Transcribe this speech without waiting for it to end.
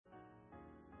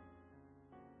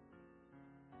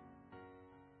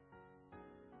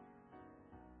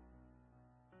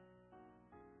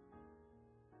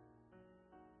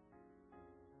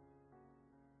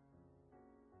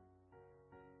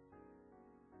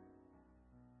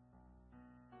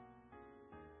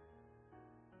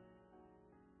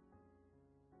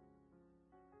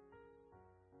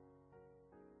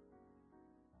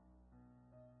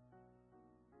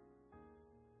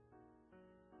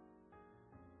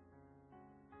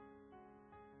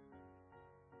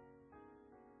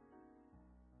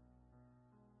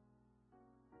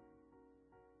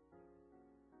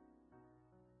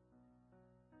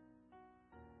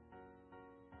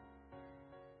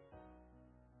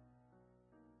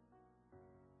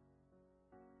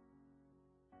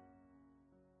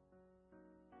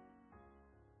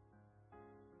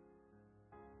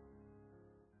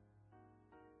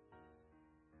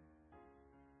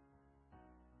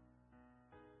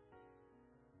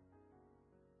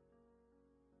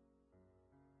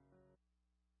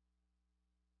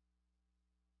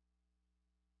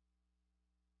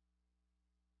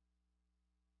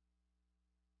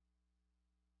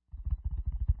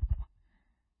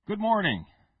Good morning.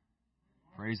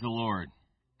 Praise the Lord.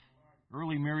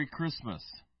 Early Merry Christmas.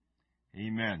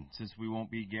 Amen. Since we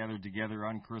won't be gathered together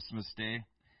on Christmas Day,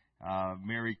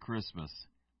 Merry Christmas.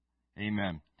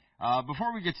 Amen.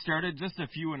 Before we get started, just a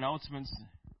few announcements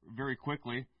very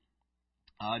quickly.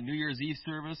 New Year's Eve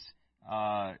service,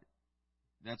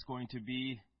 that's going to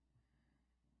be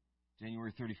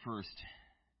January 31st.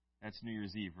 That's New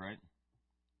Year's Eve, right?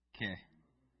 Okay.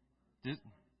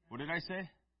 What did I say?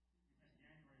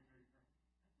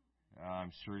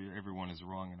 I'm sure everyone is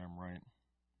wrong and I'm right.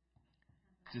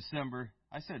 December.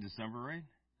 I said December, right?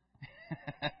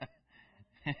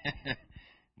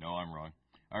 No, I'm wrong.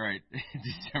 All right.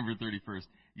 December 31st.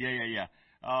 Yeah.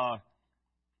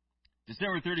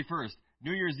 December 31st,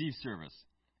 New Year's Eve service.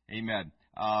 Amen.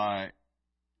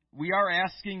 We are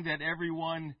asking that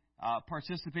everyone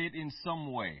participate in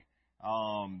some way.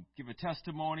 Give a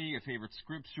testimony, a favorite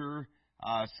scripture,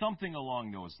 something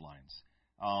along those lines.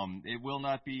 It will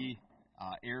not be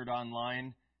aired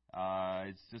online.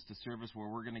 It's just a service where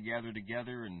we're going to gather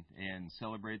together and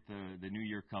celebrate the new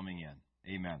year coming in.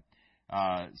 Amen.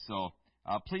 So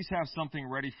please have something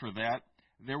ready for that.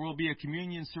 There will be a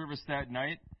communion service that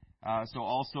night, so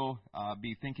also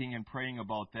be thinking and praying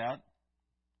about that.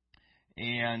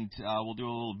 And we'll do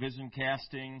a little vision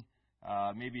casting,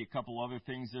 maybe a couple other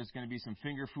things. There's going to be some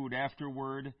finger food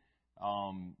afterward.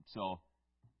 So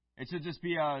it should just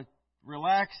be a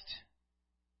relaxed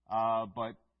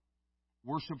but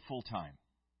worshipful time.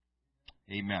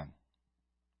 Amen.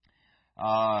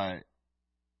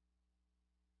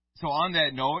 So on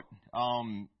that note,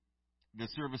 the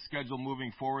service schedule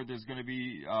moving forward, there's going to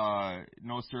be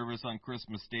no service on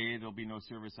Christmas Day. There'll be no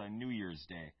service on New Year's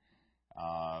Day.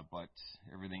 But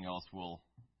everything else will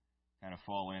kind of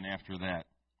fall in after that.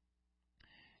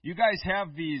 You guys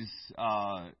have these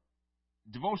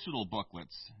devotional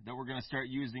booklets that we're going to start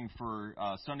using for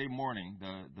Sunday morning,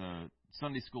 the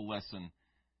Sunday school lesson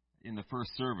in the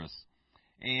first service.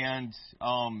 And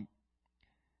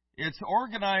it's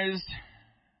organized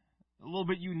a little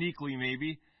bit uniquely,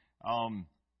 maybe.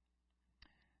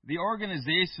 The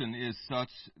organization is such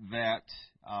that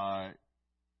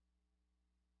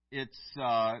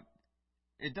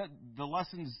the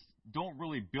lessons don't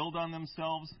really build on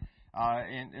themselves.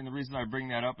 And the reason I bring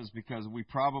that up is because we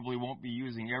probably won't be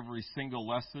using every single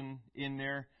lesson in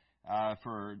there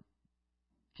for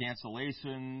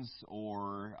cancellations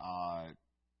or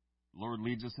Lord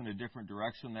leads us in a different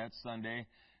direction that Sunday.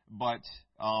 But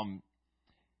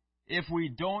if we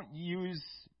don't use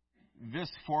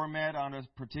this format on a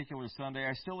particular Sunday,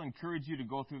 I still encourage you to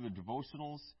go through the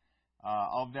devotionals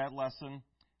of that lesson.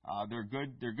 They're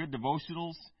good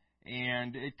devotionals,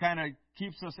 and it kind of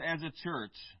keeps us as a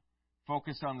church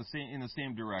focused on in the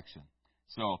same direction.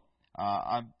 So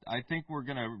I think we're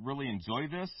going to really enjoy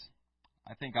this.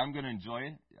 I think I'm going to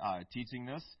enjoy teaching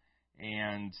this.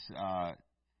 And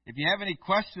if you have any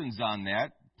questions on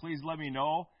that, please let me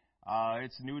know.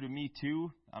 It's new to me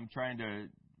too. I'm trying to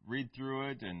read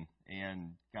through it and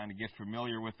kind of get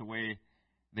familiar with the way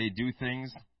they do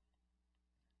things.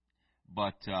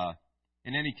 But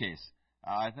in any case,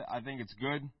 I think it's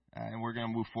good, and we're going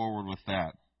to move forward with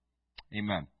that.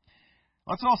 Amen.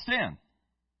 Let's all stand.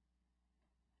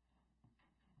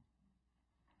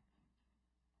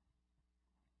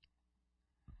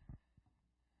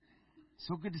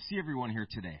 So good to see everyone here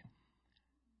today.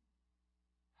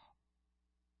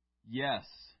 Yes.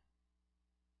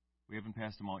 We haven't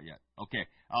passed them out yet. Okay.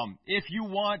 If you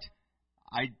want,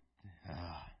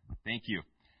 thank you.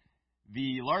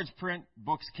 The large print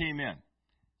books came in.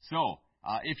 So,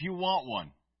 if you want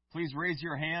one, please raise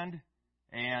your hand,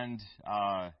 and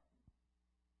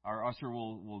our usher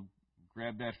will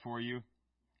grab that for you.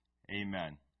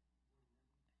 Amen.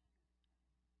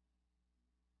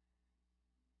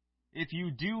 If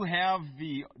you do have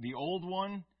the old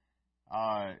one,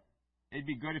 it'd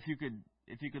be good if you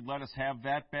could let us have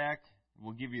that back.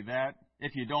 We'll give you that.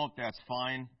 If you don't, that's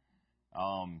fine.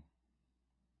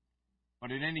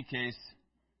 But in any case,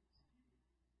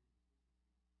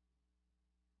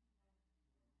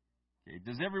 okay,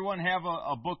 does everyone have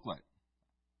a booklet?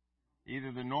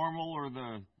 Either the normal or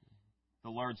the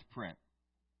large print?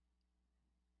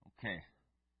 Okay.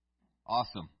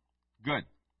 Awesome. Good.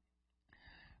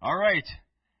 All right.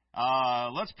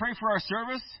 Let's pray for our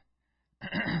service.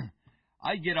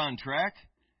 I get on track,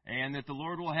 and that the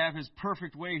Lord will have His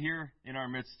perfect way here in our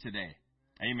midst today.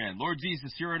 Amen. Lord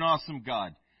Jesus, you're an awesome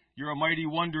God. You're a mighty,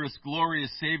 wondrous,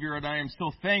 glorious Savior, and I am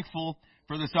so thankful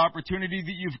for this opportunity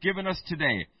that you've given us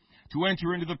today to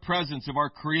enter into the presence of our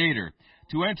Creator,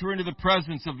 to enter into the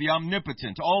presence of the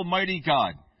omnipotent, almighty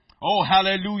God. Oh,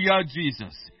 hallelujah,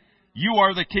 Jesus. You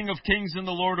are the King of kings and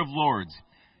the Lord of lords.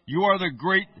 You are the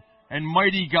great and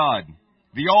mighty God,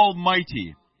 the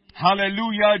Almighty.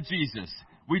 Hallelujah, Jesus.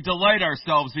 We delight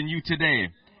ourselves in you today.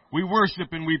 We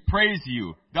worship and we praise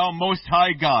you, thou most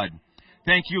high God.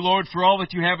 Thank you, Lord, for all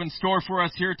that you have in store for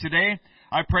us here today.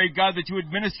 I pray, God, that you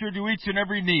would minister to each and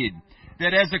every need,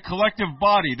 that as a collective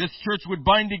body, this church would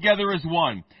bind together as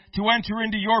one, to enter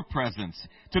into your presence,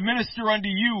 to minister unto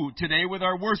you today with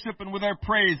our worship and with our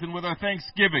praise and with our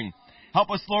thanksgiving. Help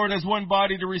us, Lord, as one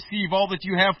body to receive all that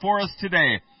you have for us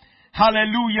today.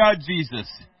 Hallelujah, Jesus.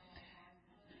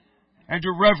 And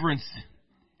to reverence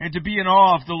and to be in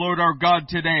awe of the Lord our God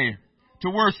today, to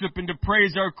worship and to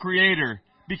praise our Creator,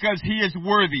 because He is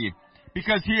worthy,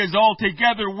 because He is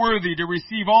altogether worthy to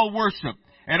receive all worship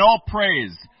and all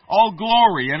praise, all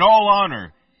glory and all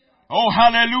honor. Oh,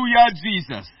 hallelujah,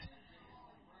 Jesus.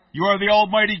 You are the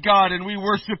Almighty God, and we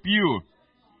worship you.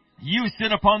 You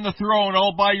sit upon the throne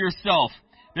all by yourself.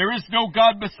 There is no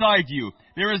God beside you.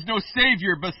 There is no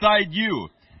Savior beside you.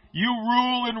 You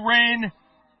rule and reign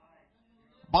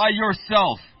by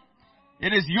yourself.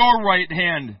 It is your right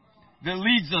hand that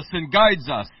leads us and guides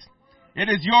us. It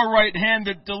is your right hand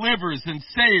that delivers and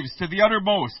saves to the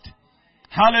uttermost.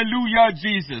 Hallelujah,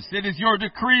 Jesus. It is your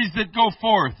decrees that go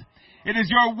forth. It is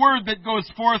your word that goes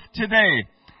forth today.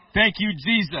 Thank you,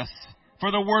 Jesus,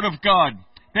 for the word of God.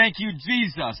 Thank you,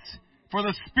 Jesus, for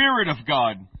the Spirit of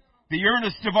God, the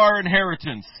earnest of our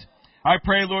inheritance. I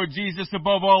pray, Lord Jesus,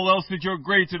 above all else, that your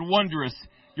great and wondrous,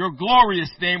 your glorious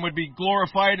name would be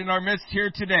glorified in our midst here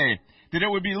today, that it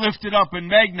would be lifted up and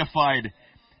magnified,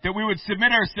 that we would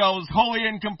submit ourselves wholly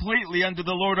and completely unto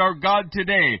the Lord our God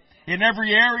today, in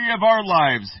every area of our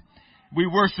lives. We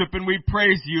worship and we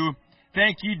praise you.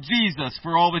 Thank you, Jesus,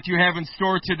 for all that you have in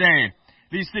store today.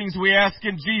 These things we ask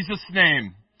in Jesus'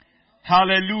 name.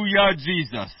 Hallelujah,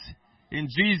 Jesus. In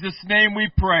Jesus' name we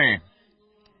pray.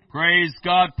 Praise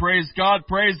God, praise God,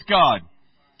 praise God.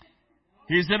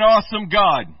 He's an awesome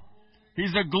God.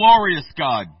 He's a glorious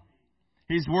God.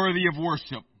 He's worthy of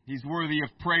worship. He's worthy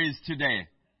of praise today.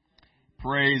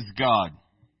 Praise God.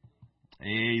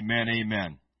 Amen,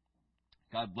 amen.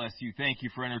 God bless you. Thank you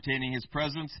for entertaining His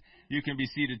presence. You can be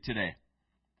seated today.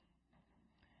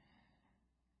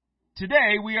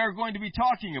 Today we are going to be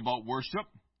talking about worship.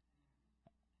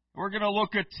 We're going to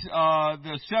look at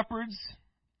the shepherds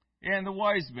and the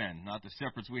wise men. Not the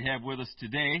shepherds we have with us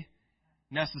today,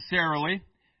 necessarily,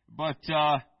 but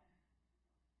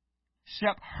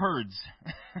shepherds.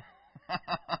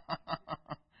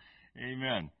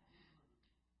 Amen.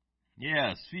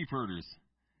 Yes, sheep herders.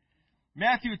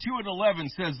 Matthew 2:11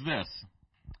 says this.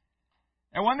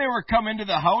 And when they were come into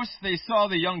the house, they saw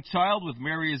the young child with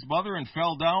Mary his mother, and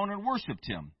fell down and worshipped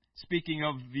him, speaking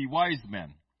of the wise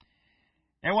men.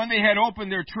 And when they had opened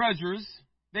their treasures,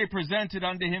 they presented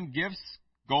unto him gifts,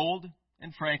 gold,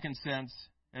 and frankincense,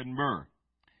 and myrrh.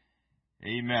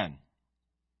 Amen.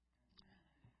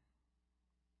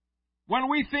 When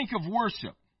we think of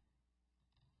worship,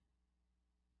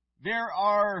 there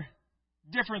are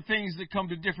different things that come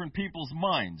to different people's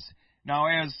minds. Now,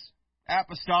 as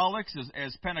apostolics,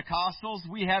 as Pentecostals,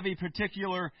 we have a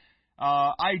particular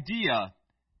idea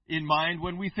in mind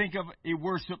when we think of a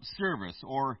worship service,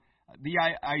 or the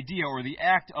idea or the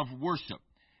act of worship.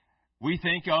 We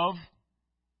think of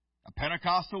a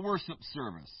Pentecostal worship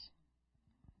service.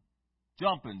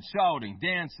 Jumping, shouting,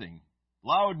 dancing,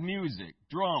 loud music,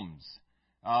 drums.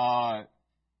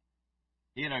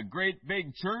 In a great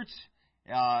big church,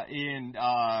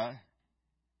 if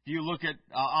you look at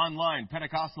online,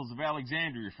 Pentecostals of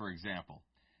Alexandria, for example,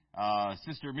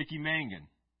 Sister Mickey Mangan,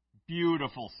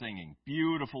 beautiful singing,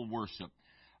 beautiful worship.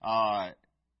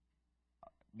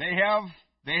 They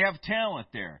have talent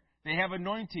there. They have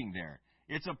anointing there.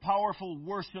 It's a powerful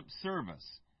worship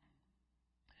service.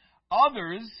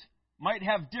 Others might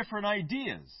have different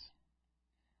ideas.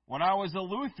 When I was a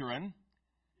Lutheran,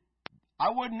 I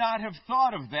would not have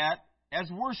thought of that as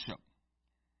worship.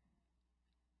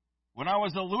 When I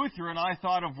was a Lutheran, I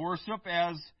thought of worship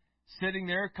as sitting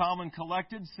there, calm and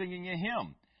collected, singing a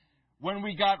hymn. When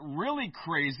we got really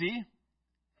crazy,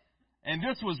 and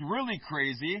this was really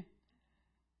crazy,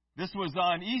 this was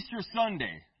on Easter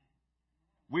Sunday,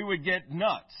 we would get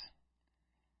nuts.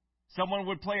 Someone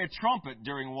would play a trumpet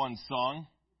during one song,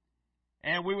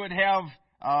 and we would have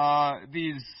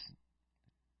these,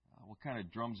 what kind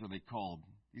of drums are they called?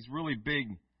 These really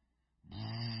big,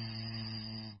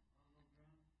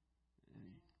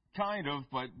 kind of,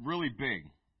 but really big.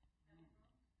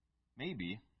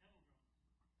 Maybe.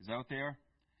 Is that what they are?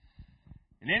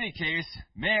 In any case,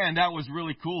 man, that was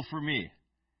really cool for me.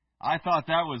 I thought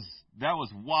that was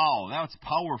wow, that was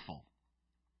powerful.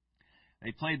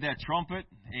 they played that trumpet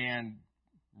and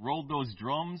rolled those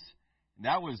drums.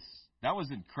 That was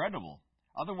incredible.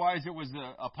 Otherwise, it was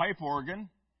a pipe organ.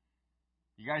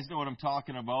 You guys know what I'm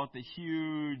talking about, the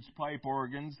huge pipe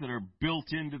organs that are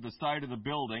built into the side of the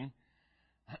building,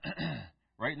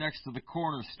 right next to the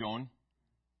cornerstone.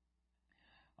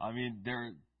 I mean,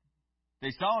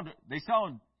 they sound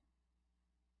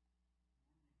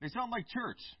like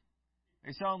church.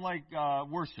 They sound like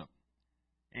worship.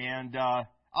 And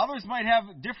others might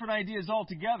have different ideas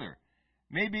altogether.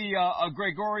 Maybe a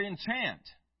Gregorian chant.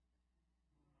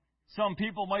 Some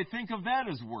people might think of that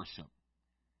as worship.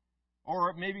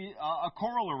 Or maybe a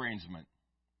choral arrangement,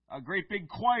 a great big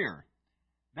choir.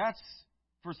 That's,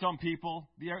 for some people,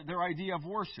 their idea of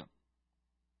worship.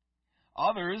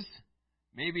 Others,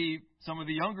 maybe some of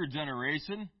the younger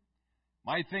generation,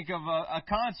 might think of a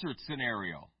concert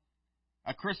scenario,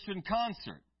 a Christian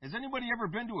concert. Has anybody ever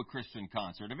been to a Christian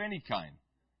concert of any kind?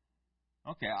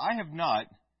 Okay, I have not.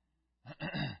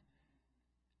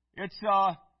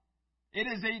 It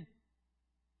is a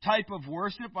type of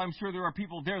worship. I'm sure there are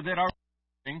people there that are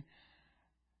worshiping.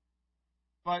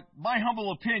 But my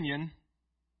humble opinion,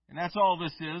 and that's all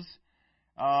this is,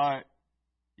 I've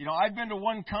been to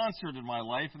one concert in my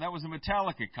life, and that was a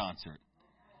Metallica concert.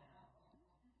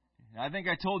 I think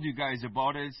I told you guys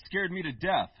about it. It scared me to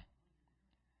death.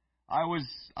 I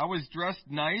was dressed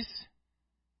nice.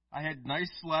 I had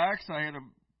nice slacks. I had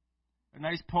a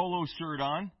nice polo shirt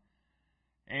on.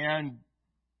 And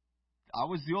I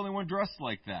was the only one dressed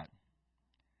like that.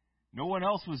 No one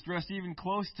else was dressed even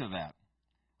close to that.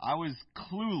 I was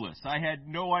clueless. I had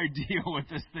no idea what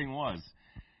this thing was.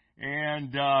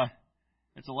 And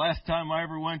it's the last time I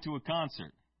ever went to a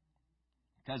concert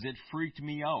because it freaked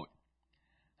me out.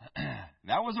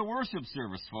 That was a worship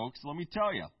service, folks, let me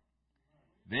tell you.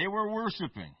 They were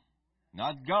worshiping,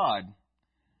 not God,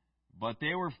 but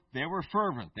they were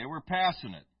fervent. They were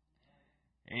passionate.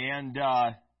 And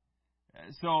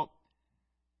so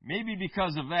maybe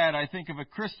because of that, I think of a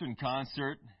Christian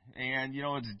concert, and,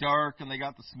 it's dark, and they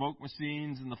got the smoke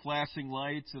machines and the flashing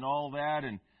lights and all that,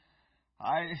 and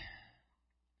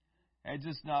it's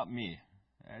just not me.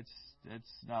 It's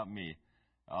not me.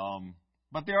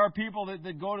 But there are people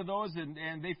that go to those,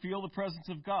 and they feel the presence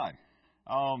of God.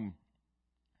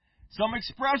 Some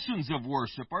expressions of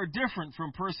worship are different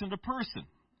from person to person.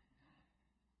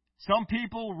 Some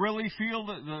people really feel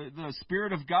the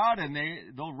Spirit of God, and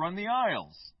they'll run the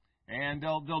aisles, and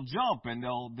they'll jump, and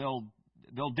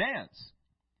they'll dance.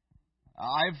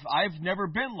 I've never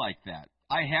been like that.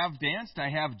 I have danced, I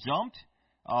have jumped,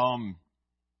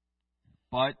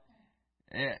 but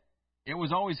it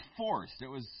was always forced. It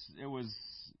was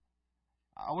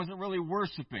I wasn't really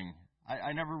worshiping.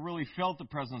 I never really felt the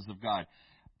presence of God.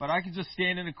 But I could just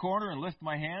stand in a corner and lift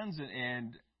my hands,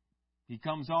 and He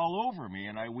comes all over me,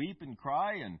 and I weep and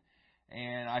cry,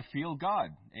 and I feel God.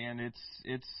 And it's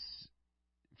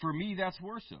for me, that's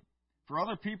worship. For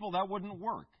other people, that wouldn't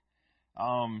work.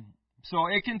 So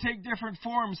it can take different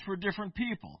forms for different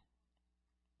people.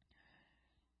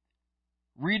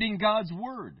 Reading God's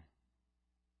Word,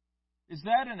 is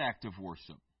that an act of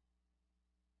worship?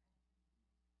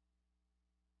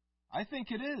 I think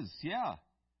it is, yeah.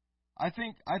 I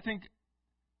think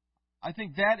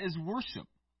that is worship.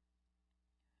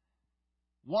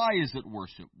 Why is it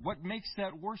worship? What makes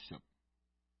that worship?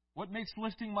 What makes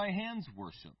lifting my hands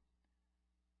worship?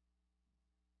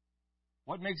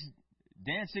 What makes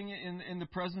dancing in the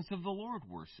presence of the Lord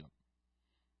worship?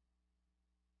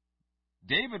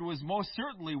 David was most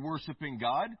certainly worshiping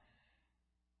God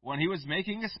when he was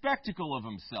making a spectacle of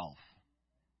himself.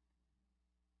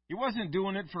 He wasn't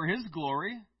doing it for his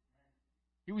glory.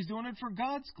 He was doing it for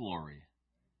God's glory.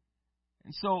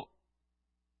 And so,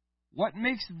 what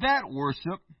makes that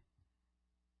worship?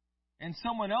 And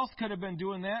someone else could have been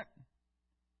doing that,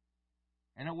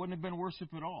 and it wouldn't have been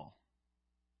worship at all.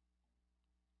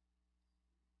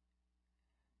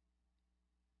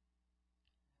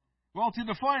 Well, to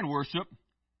define worship,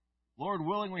 Lord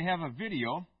willing, we have a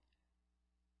video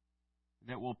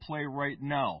that will play right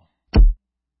now.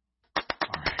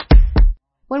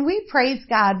 When we praise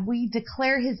God, we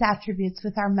declare His attributes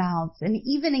with our mouths and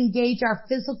even engage our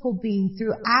physical being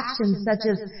through actions such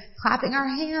as clapping our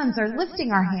hands or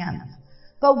lifting our hands.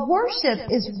 But worship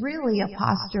is really a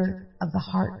posture of the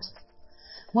heart.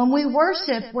 When we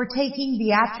worship, we're taking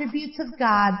the attributes of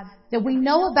God that we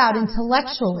know about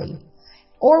intellectually,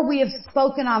 or we have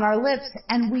spoken on our lips,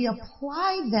 and we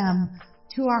apply them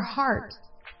to our heart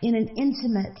in an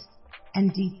intimate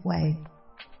and deep way.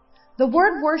 The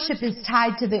word worship is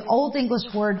tied to the Old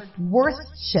English word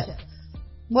worthship.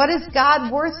 What is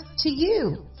God worth to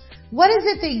you? What is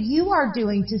it that you are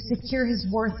doing to secure His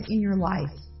worth in your life?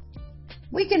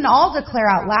 We can all declare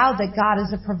out loud that God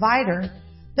is a provider,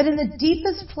 but in the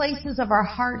deepest places of our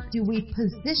heart, do we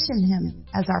position Him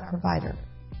as our provider?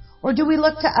 Or do we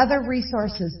look to other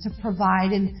resources to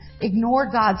provide and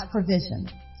ignore God's provision?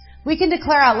 We can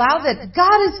declare out loud that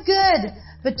God is good,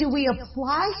 but do we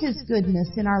apply His goodness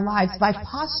in our lives by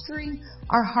posturing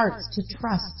our hearts to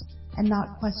trust and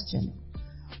not question?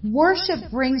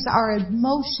 Worship brings our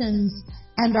emotions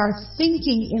and our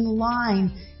thinking in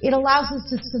line. It allows us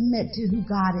to submit to who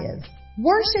God is.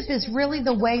 Worship is really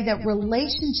the way that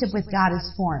relationship with God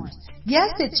is formed. Yes,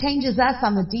 it changes us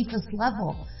on the deepest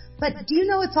level, but do you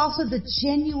know it's also the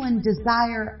genuine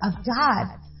desire of God?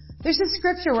 There's a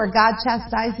scripture where God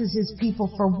chastises His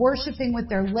people for worshiping with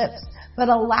their lips, but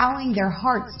allowing their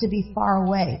hearts to be far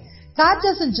away. God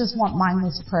doesn't just want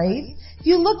mindless praise. If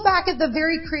you look back at the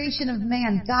very creation of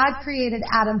man, God created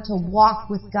Adam to walk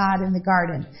with God in the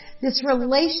garden. This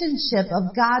relationship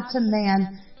of God to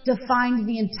man defined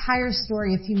the entire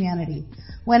story of humanity.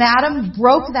 When Adam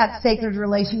broke that sacred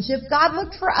relationship, God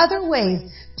looked for other ways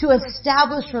to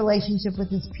establish relationship with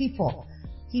His people.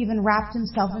 He even wrapped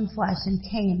Himself in flesh and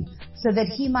came so that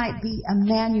He might be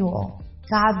Emmanuel,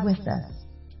 God with us.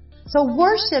 So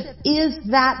worship is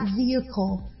that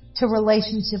vehicle to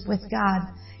relationship with God.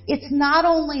 It's not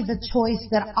only the choice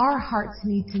that our hearts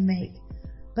need to make,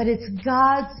 but it's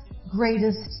God's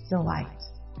greatest delight.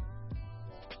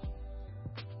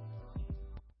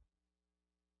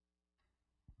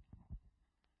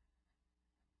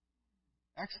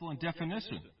 Excellent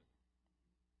definition.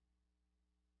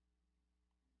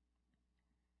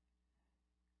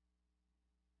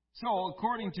 So,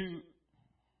 according to...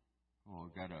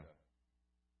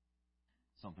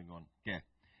 something going... Okay.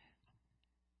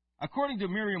 According to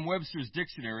Merriam-Webster's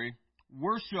dictionary,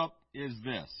 worship is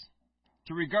this: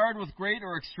 to regard with great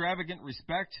or extravagant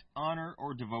respect, honor,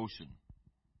 or devotion.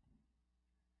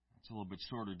 It's a little bit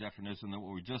shorter definition than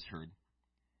what we just heard.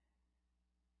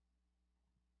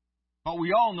 But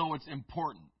we all know it's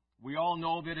important. We all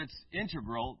know that it's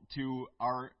integral to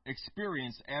our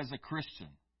experience as a Christian,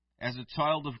 as a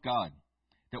child of God,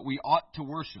 that we ought to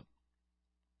worship.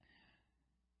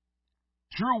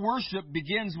 True worship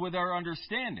begins with our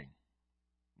understanding.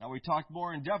 Now, we talked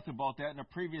more in depth about that in a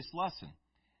previous lesson.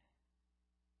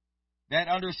 That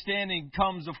understanding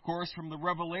comes, of course, from the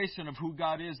revelation of who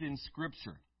God is in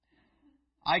Scripture.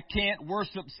 I can't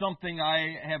worship something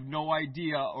I have no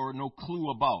idea or no clue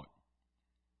about.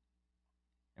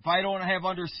 If I don't have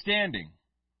understanding,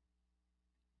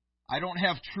 I don't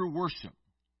have true worship.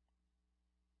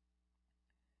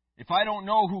 If I don't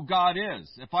know who God is,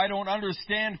 if I don't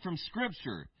understand from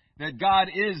Scripture that God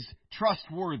is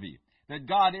trustworthy, that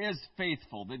God is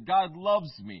faithful, that God loves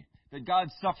me, that God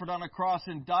suffered on a cross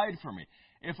and died for me,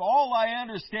 if all I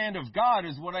understand of God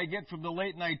is what I get from the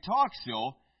late night talk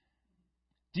show,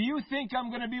 do you think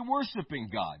I'm going to be worshiping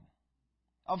God?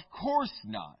 Of course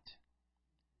not.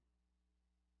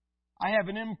 I have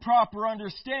an improper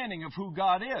understanding of who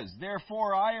God is.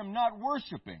 Therefore, I am not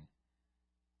worshiping.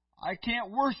 I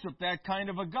can't worship that kind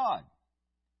of a God.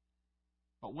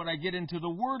 But when I get into the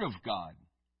Word of God,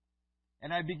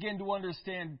 and I begin to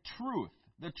understand truth,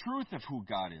 the truth of who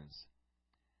God is,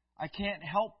 I can't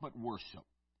help but worship.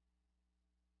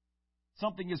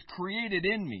 Something is created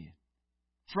in me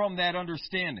from that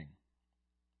understanding.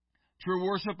 True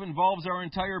worship involves our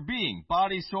entire being,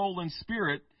 body, soul, and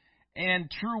spirit,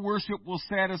 and true worship will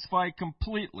satisfy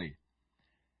completely.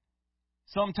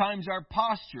 Sometimes our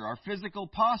posture, our physical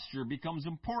posture, becomes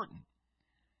important.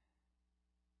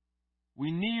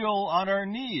 We kneel on our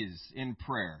knees in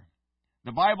prayer.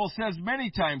 The Bible says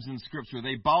many times in Scripture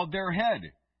they bowed their head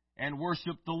and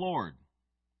worshiped the Lord.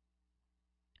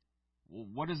 Well,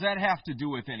 what does that have to do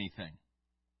with anything?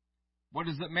 What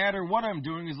does it matter what I'm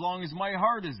doing as long as my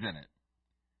heart is in it?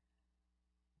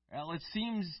 Well, it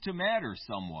seems to matter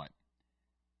somewhat.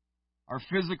 Our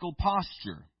physical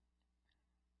posture.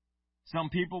 Some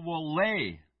people will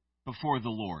lay before the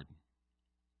Lord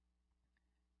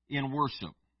in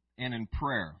worship and in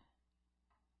prayer.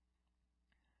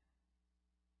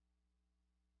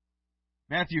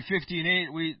 Matthew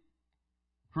 15:8, we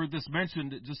heard this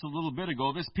mentioned just a little bit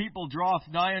ago. This people draweth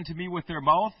nigh unto me with their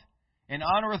mouth, and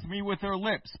honoreth me with their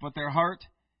lips, but their heart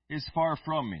is far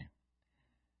from me.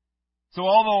 So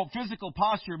although physical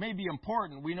posture may be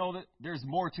important, we know that there's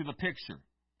more to the picture.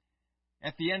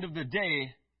 At the end of the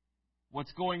day,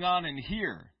 what's going on in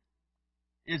here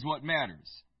is what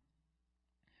matters.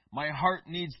 My heart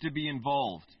needs to be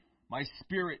involved. My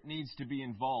spirit needs to be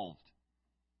involved.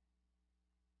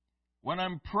 When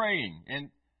I'm praying, and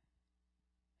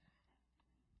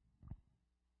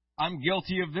I'm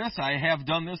guilty of this. I have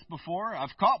done this before.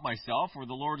 I've caught myself where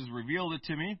the Lord has revealed it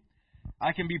to me.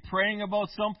 I can be praying about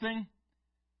something,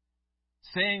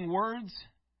 saying words,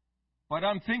 but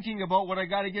I'm thinking about what I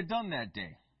got to get done that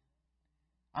day.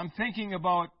 I'm thinking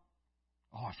about,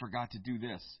 oh, I forgot to do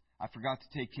this. I forgot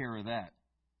to take care of that.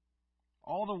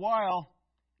 All the while,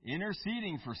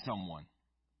 interceding for someone.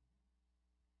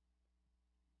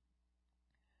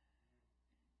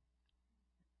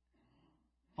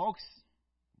 Folks,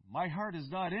 my heart is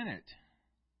not in it.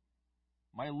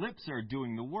 My lips are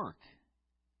doing the work.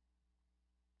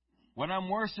 When I'm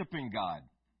worshiping God,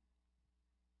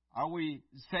 are we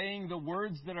saying the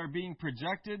words that are being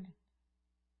projected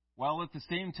while at the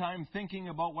same time thinking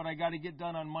about what I got to get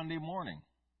done on Monday morning?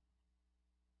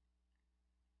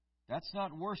 That's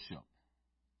not worship.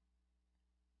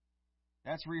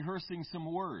 That's rehearsing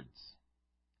some words.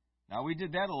 Now, we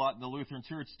did that a lot in the Lutheran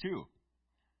Church, too.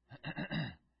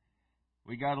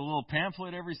 We got a little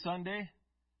pamphlet every Sunday,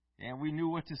 and we knew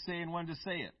what to say and when to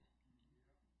say it.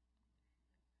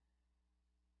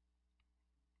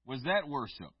 Was that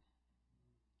worship?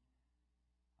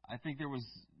 I think there was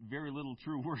very little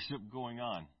true worship going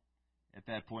on at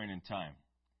that point in time.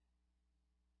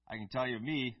 I can tell you,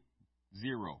 me,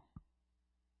 zero.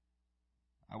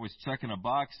 I was checking a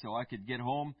box so I could get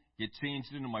home, get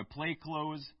changed into my play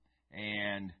clothes,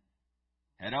 and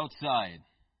head outside.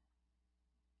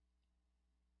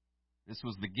 This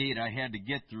was the gate I had to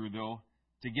get through, though,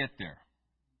 to get there.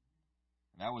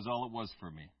 And that was all it was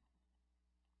for me.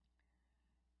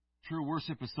 True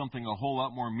worship is something a whole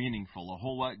lot more meaningful, a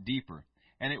whole lot deeper,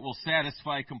 and it will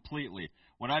satisfy completely.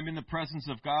 When I'm in the presence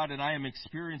of God and I am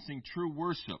experiencing true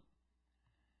worship,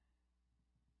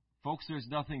 folks, there's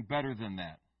nothing better than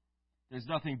that. There's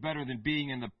nothing better than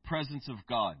being in the presence of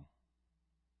God.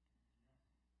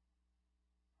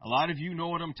 A lot of you know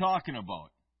what I'm talking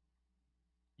about.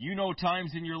 You know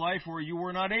times in your life where you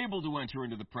were not able to enter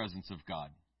into the presence of God.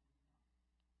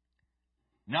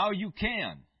 Now you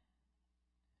can.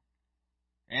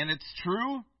 And it's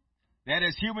true that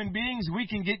as human beings, we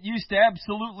can get used to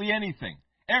absolutely anything.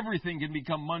 Everything can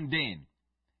become mundane.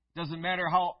 Doesn't matter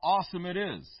how awesome it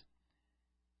is.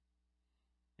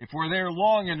 If we're there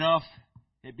long enough,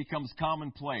 it becomes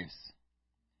commonplace.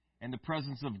 And the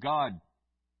presence of God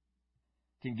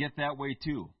can get that way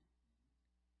too.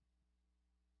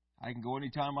 I can go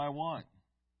anytime I want.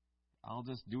 I'll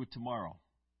just do it tomorrow.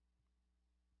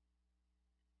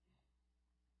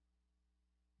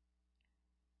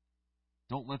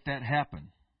 Don't let that happen.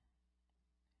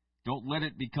 Don't let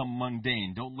it become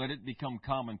mundane. Don't let it become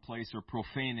commonplace or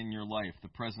profane in your life, the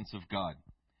presence of God.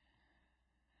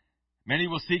 Many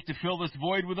will seek to fill this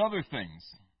void with other things.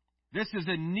 This is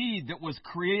a need that was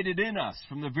created in us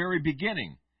from the very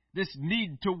beginning. This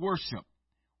need to worship.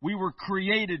 We were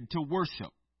created to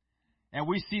worship. And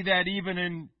we see that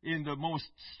even in the most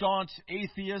staunch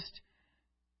atheist,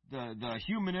 the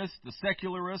humanist, the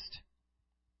secularist.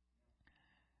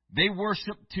 They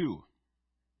worship too.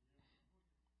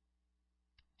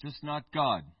 Just not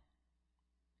God.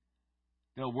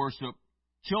 They'll worship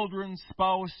children,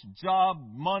 spouse, job,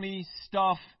 money,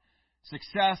 stuff,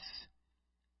 success,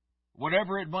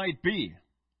 whatever it might be.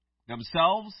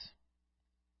 Themselves.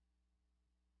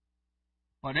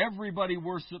 But everybody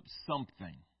worships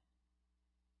something.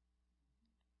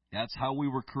 That's how we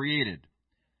were created.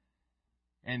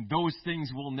 And those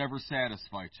things will never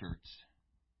satisfy, church.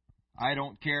 I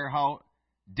don't care how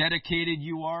dedicated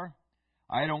you are.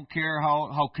 I don't care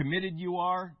how committed you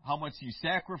are, how much you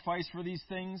sacrifice for these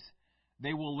things.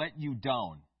 They will let you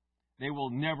down. They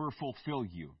will never fulfill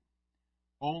you.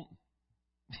 Oh,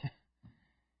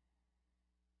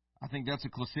 I think that's a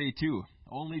cliche too.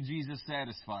 Only Jesus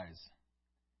satisfies.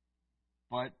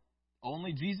 But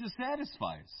only Jesus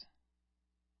satisfies.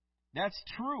 That's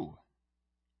true.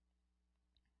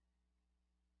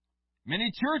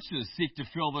 Many churches seek to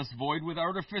fill this void with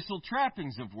artificial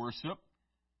trappings of worship,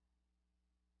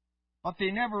 but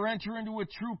they never enter into a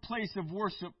true place of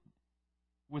worship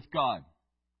with God.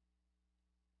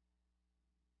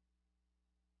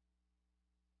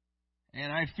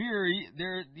 And I fear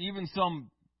there are even some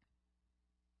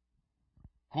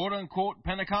quote-unquote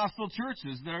Pentecostal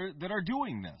churches that are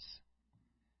doing this.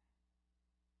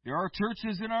 There are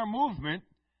churches in our movement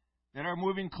that are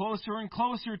moving closer and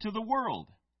closer to the world,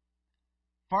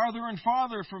 farther and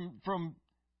farther from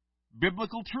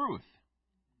biblical truth.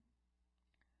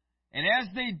 And as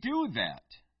they do that,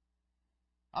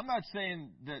 I'm not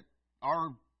saying that our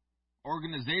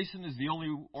organization is the only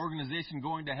organization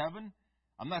going to heaven.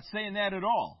 I'm not saying that at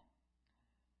all.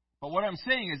 But what I'm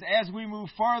saying is, as we move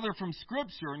farther from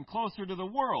Scripture and closer to the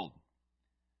world,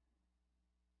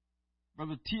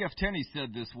 Brother T.F. Tenney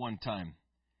said this one time.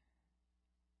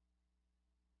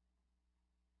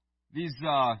 These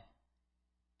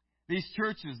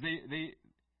churches,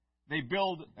 they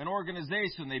build an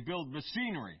organization, they build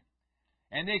machinery,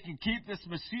 and they can keep this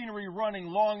machinery running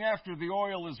long after the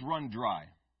oil is run dry.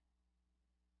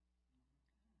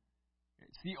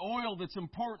 It's the oil that's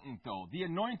important, though, the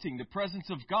anointing, the presence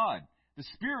of God, the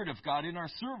Spirit of God in our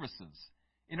services,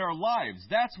 in our lives.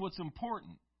 That's what's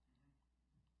important.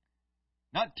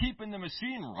 Not keeping the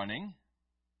machine running.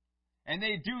 And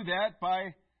they do that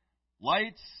by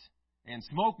lights and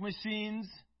smoke machines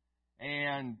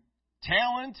and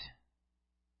talent.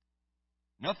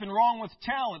 Nothing wrong with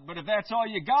talent, but if that's all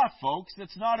you got, folks,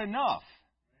 that's not enough.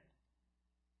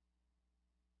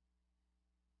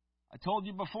 I told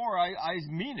you before, I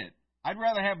mean it. I'd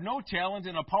rather have no talent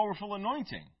and a powerful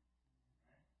anointing.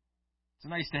 It's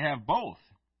nice to have both.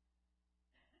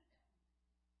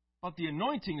 But the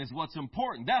anointing is what's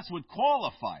important. That's what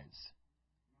qualifies.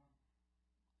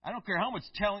 I don't care how much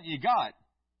talent you got.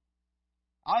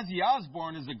 Ozzy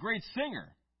Osbourne is a great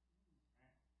singer.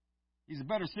 He's a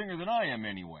better singer than I am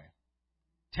anyway,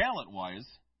 talent-wise.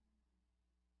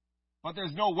 But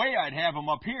there's no way I'd have him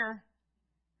up here.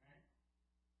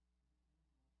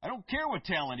 I don't care what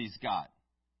talent he's got,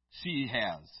 she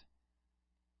has.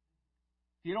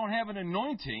 If you don't have an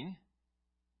anointing,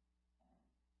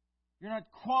 you're not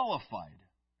qualified.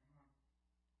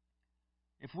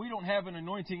 If we don't have an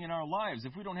anointing in our lives,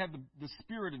 if we don't have the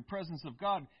Spirit and presence of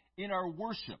God in our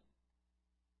worship,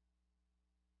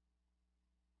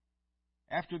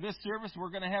 after this service, we're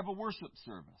going to have a worship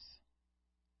service.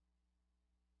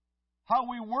 How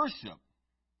we worship,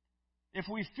 if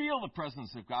we feel the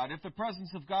presence of God, if the presence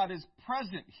of God is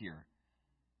present here,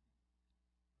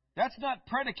 that's not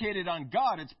predicated on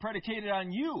God, it's predicated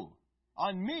on you,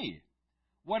 on me.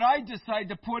 What I decide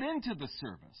to put into the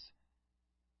service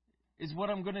is what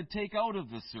I'm going to take out of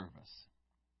the service.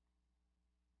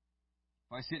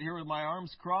 If I sit here with my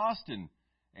arms crossed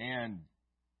and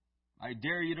I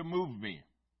dare you to move me,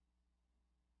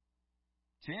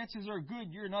 chances are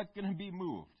good you're not going to be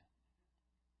moved.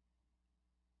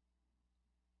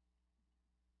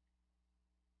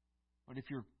 But if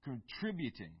you're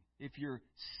contributing, if you're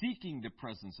seeking the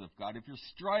presence of God, if you're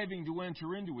striving to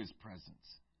enter into His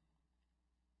presence,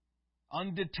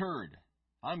 undeterred,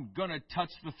 I'm going to touch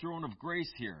the throne of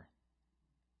grace here,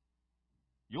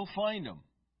 you'll find Him.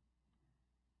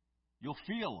 You'll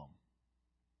feel Him.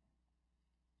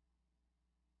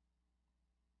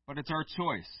 But it's our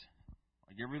choice,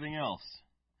 like everything else.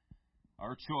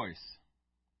 Our choice.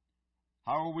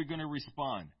 How are we going to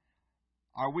respond?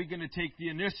 Are we going to take the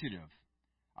initiative?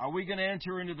 Are we going to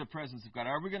enter into the presence of God?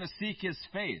 Are we going to seek His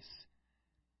face?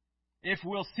 If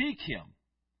we'll seek Him,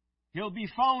 He'll be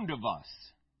found of us.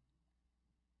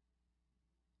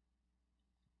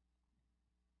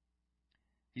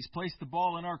 He's placed the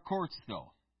ball in our courts,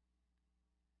 though.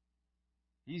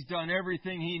 He's done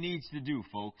everything He needs to do,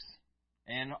 folks,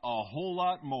 and a whole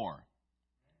lot more.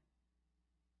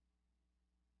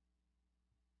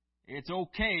 It's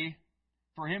okay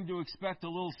for Him to expect a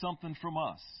little something from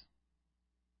us.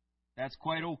 That's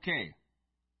quite okay.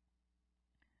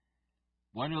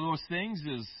 One of those things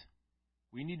is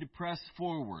we need to press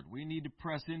forward. We need to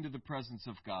press into the presence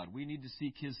of God. We need to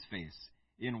seek His face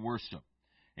in worship.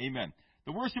 Amen.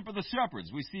 The worship of the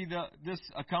shepherds. We see this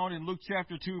account in Luke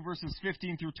chapter 2, verses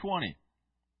 15 through 20.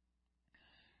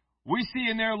 We see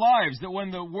in their lives that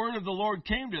when the word of the Lord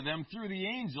came to them through the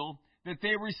angel, that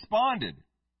they responded.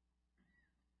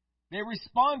 They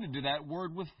responded to that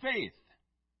word with faith.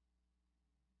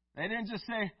 They didn't just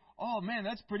say, oh man,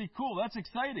 that's pretty cool, that's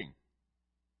exciting,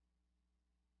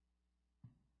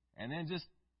 and then just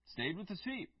stayed with the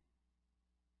sheep.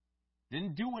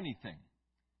 Didn't do anything.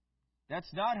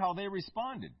 That's not how they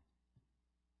responded.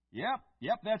 Yep,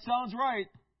 that sounds right.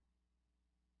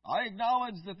 I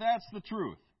acknowledge that that's the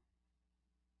truth.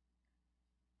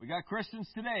 We got Christians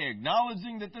today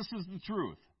acknowledging that this is the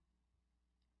truth.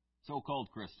 So-called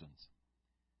Christians.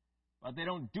 But they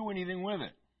don't do anything with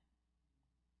it.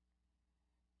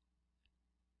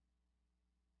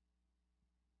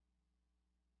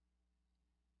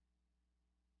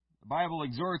 The Bible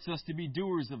exhorts us to be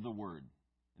doers of the word,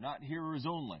 not hearers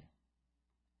only.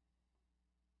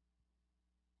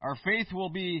 Our faith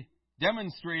will be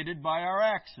demonstrated by our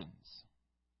actions.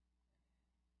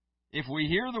 If we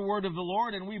hear the word of the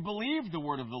Lord and we believe the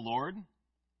word of the Lord,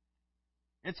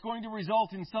 it's going to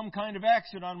result in some kind of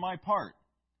action on my part.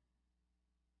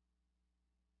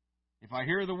 If I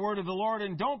hear the word of the Lord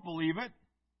and don't believe it,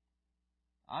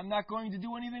 I'm not going to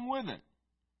do anything with it.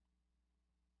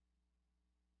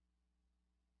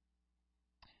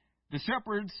 The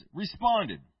shepherds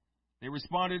responded. They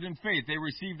responded in faith. They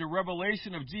received a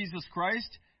revelation of Jesus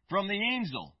Christ from the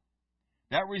angel.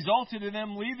 That resulted in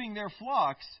them leaving their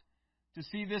flocks to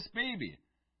see this baby.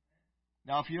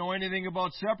 Now, if you know anything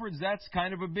about shepherds, that's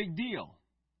kind of a big deal.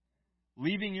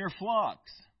 Leaving your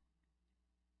flocks.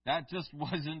 That just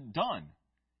wasn't done.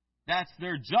 That's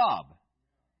their job.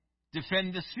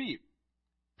 Defend the sheep.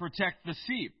 Protect the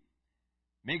sheep.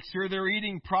 Make sure they're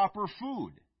eating proper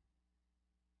food.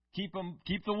 Keep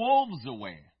the wolves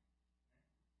away.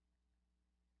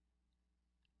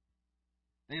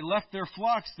 They left their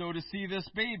flocks, though, to see this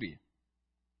baby.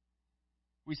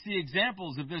 We see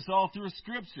examples of this all through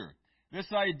Scripture. This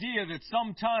idea that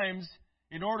sometimes,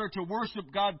 in order to worship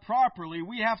God properly,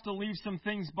 we have to leave some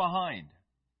things behind.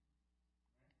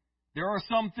 There are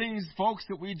some things, folks,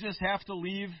 that we just have to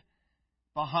leave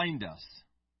behind us.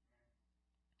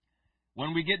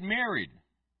 When we get married,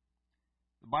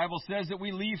 the Bible says that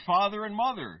we leave father and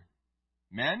mother,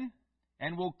 men,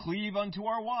 and will cleave unto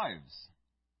our wives.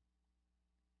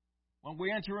 When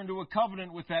we enter into a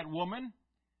covenant with that woman,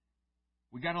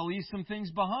 we got to leave some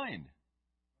things behind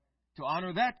to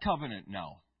honor that covenant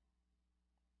now.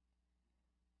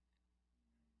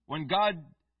 When God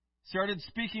started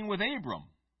speaking with Abram,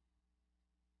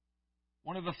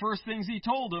 one of the first things he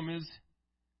told him is,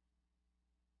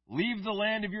 leave the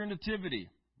land of your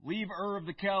nativity, leave Ur of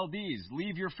the Chaldees,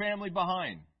 leave your family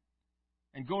behind,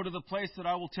 and go to the place that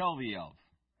I will tell thee of.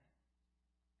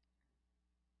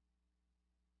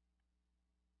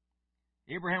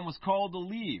 Abraham was called to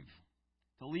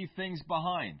leave things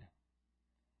behind.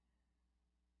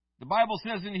 The Bible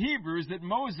says in Hebrews that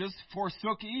Moses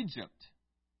forsook Egypt.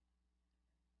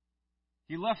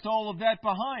 He left all of that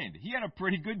behind. He had a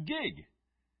pretty good gig.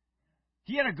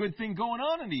 He had a good thing going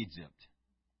on in Egypt.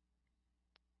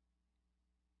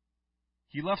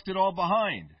 He left it all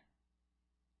behind.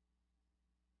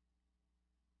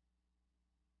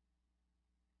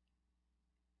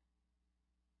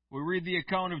 We read the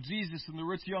account of Jesus and the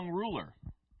rich young ruler.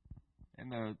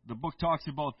 And the book talks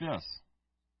about this.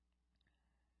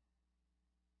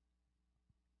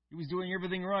 He was doing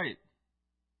everything right.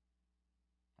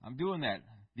 I'm doing that.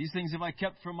 These things have I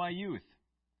kept from my youth.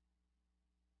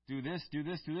 Do this, do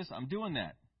this, do this. I'm doing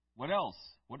that. What else?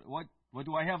 What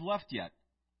do I have left yet?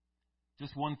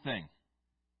 Just one thing.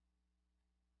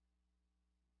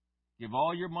 Give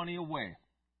all your money away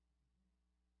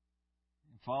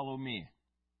and follow me.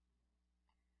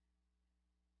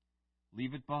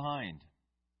 Leave it behind.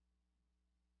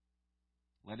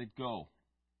 Let it go.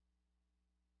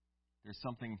 There's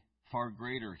something far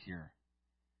greater here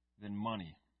than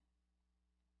money.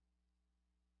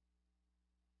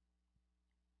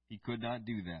 He could not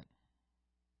do that.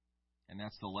 And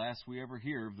that's the last we ever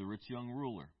hear of the rich young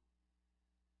ruler.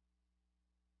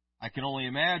 I can only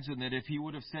imagine that if he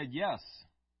would have said yes,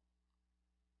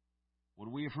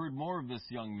 would we have heard more of this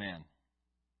young man?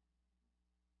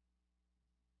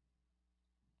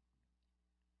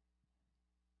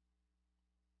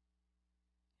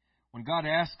 When God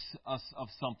asks us of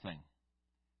something,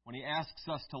 when He asks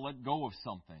us to let go of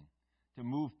something, to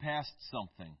move past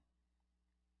something,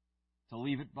 to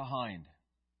leave it behind,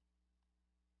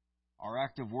 our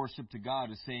act of worship to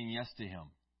God is saying yes to Him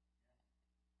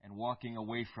and walking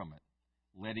away from it,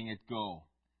 letting it go,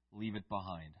 leave it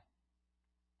behind.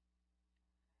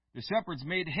 The shepherds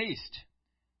made haste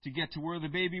to get to where the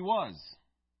baby was.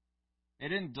 They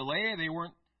didn't delay, they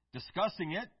weren't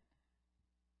discussing it.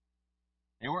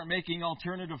 They weren't making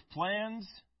alternative plans.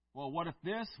 Well, what if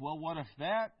this? Well, what if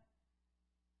that?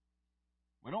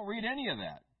 We don't read any of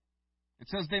that. It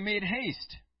says they made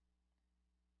haste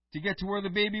to get to where the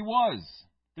baby was.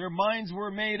 Their minds were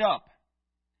made up.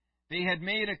 They had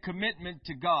made a commitment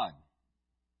to God.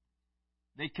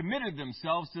 They committed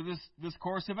themselves to this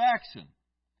course of action.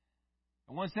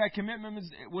 And once that commitment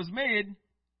was made,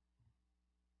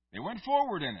 they went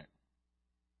forward in it.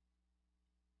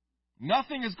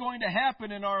 Nothing is going to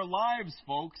happen in our lives,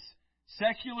 folks,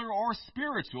 secular or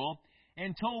spiritual,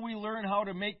 until we learn how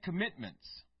to make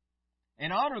commitments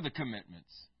and honor the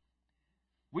commitments.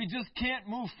 We just can't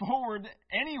move forward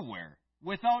anywhere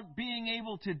without being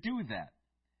able to do that.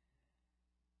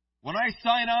 When I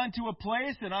sign on to a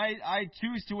place and I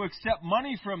choose to accept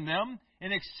money from them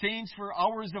in exchange for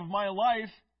hours of my life,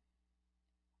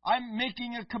 I'm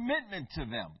making a commitment to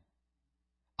them.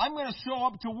 I'm going to show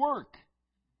up to work.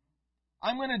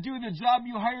 I'm going to do the job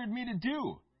you hired me to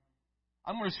do.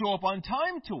 I'm going to show up on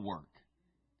time to work.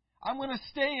 I'm going to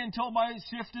stay until my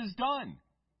shift is done.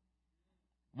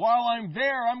 While I'm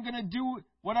there, I'm going to do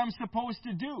what I'm supposed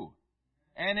to do.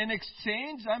 And in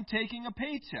exchange, I'm taking a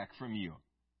paycheck from you.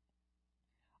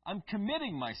 I'm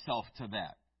committing myself to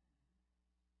that.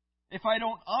 If I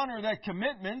don't honor that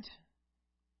commitment,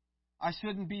 I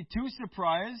shouldn't be too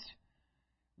surprised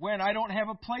when I don't have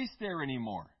a place there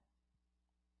anymore.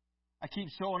 I keep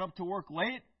showing up to work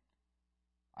late.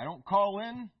 I don't call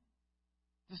in.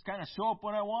 Just kind of show up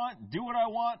when I want, do what I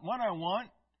want, when I want.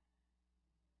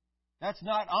 That's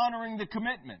not honoring the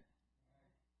commitment.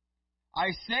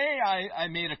 I say I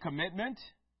made a commitment,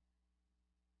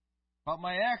 but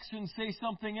my actions say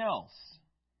something else.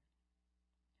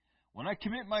 When I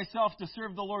commit myself to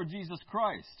serve the Lord Jesus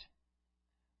Christ,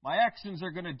 my actions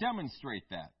are going to demonstrate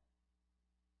that.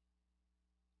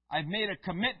 I've made a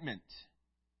commitment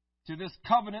to this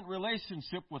covenant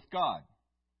relationship with God.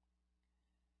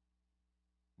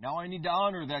 Now I need to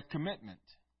honor that commitment.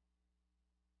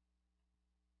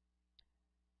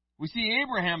 We see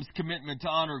Abraham's commitment to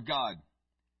honor God.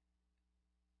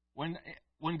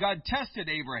 When God tested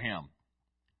Abraham,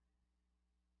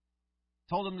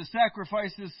 told him to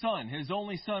sacrifice his son, his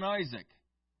only son Isaac.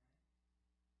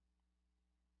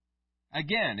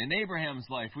 Again, in Abraham's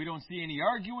life, we don't see any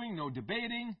arguing, no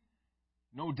debating,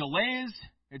 no delays.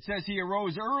 It says he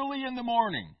arose early in the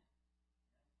morning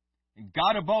and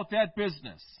got about that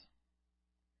business.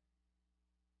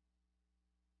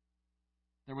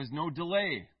 There was no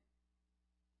delay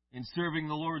in serving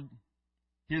the Lord,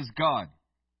 his God.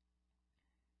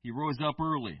 He rose up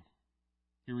early.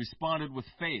 He responded with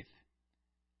faith.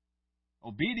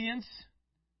 Obedience,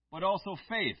 but also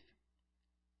faith.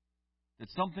 That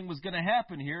something was going to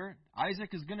happen here. Isaac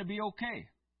is going to be okay.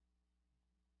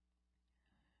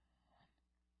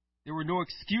 There were no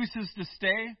excuses to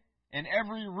stay, and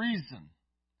every reason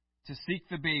to seek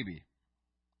the baby.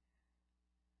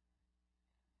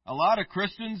 A lot of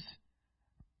Christians,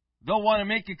 they'll want to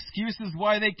make excuses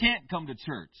why they can't come to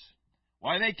church,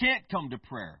 why they can't come to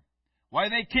prayer, why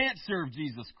they can't serve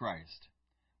Jesus Christ,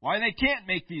 why they can't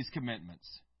make these commitments.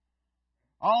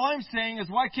 All I'm saying is,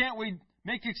 why can't we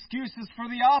make excuses for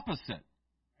the opposite?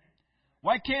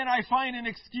 Why can't I find an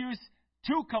excuse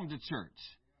to come to church,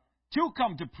 to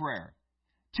come to prayer,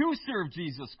 to serve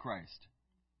Jesus Christ?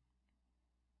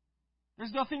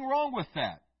 There's nothing wrong with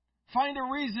that. Find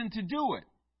a reason to do it.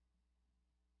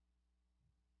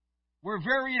 We're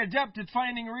very adept at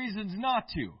finding reasons not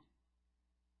to.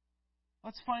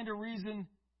 Let's find a reason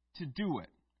to do it.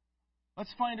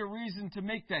 Let's find a reason to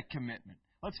make that commitment.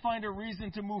 Let's find a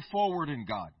reason to move forward in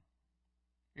God.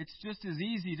 It's just as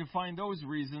easy to find those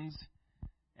reasons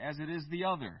as it is the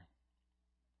other.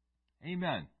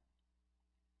 Amen.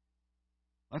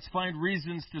 Let's find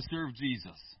reasons to serve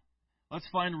Jesus. Let's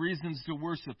find reasons to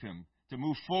worship Him, to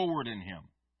move forward in Him,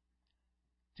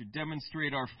 to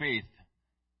demonstrate our faith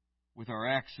with our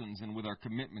actions and with our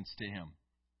commitments to Him.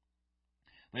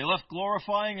 They left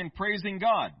glorifying and praising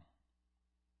God.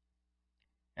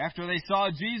 After they saw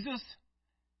Jesus,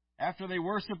 after they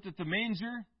worshiped at the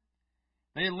manger,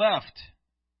 they left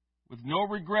with no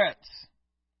regrets.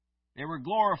 They were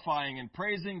glorifying and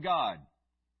praising God.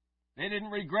 They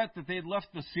didn't regret that they'd left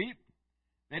the sheep.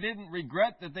 They didn't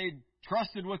regret that they'd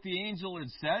trusted what the angel had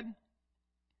said.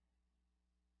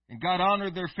 And God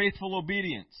honored their faithful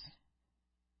obedience.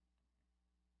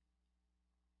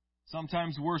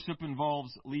 Sometimes worship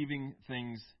involves leaving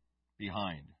things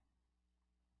behind.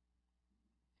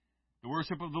 The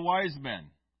worship of the wise men.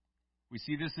 We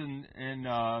see this in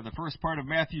the first part of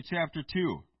Matthew chapter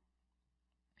 2.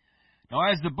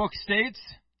 Now, as the book states,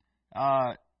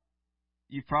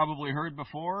 you've probably heard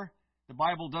before, the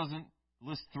Bible doesn't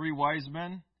list 3 wise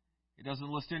men. It doesn't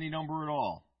list any number at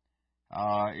all.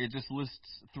 It just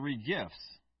lists 3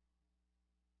 gifts.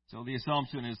 So the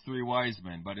assumption is 3 wise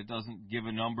men, but it doesn't give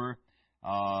a number.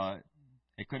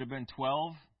 It could have been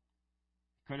 12.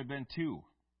 It could have been 2.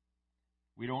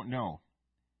 We don't know.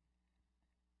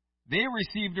 They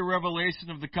received a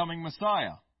revelation of the coming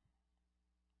Messiah.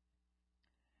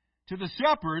 To the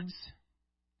shepherds,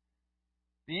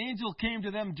 the angel came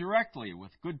to them directly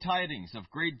with good tidings of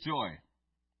great joy.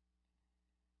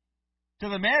 To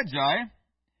the Magi,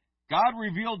 God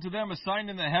revealed to them a sign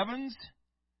in the heavens,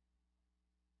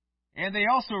 and they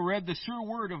also read the sure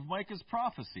word of Micah's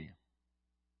prophecy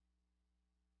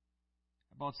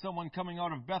about someone coming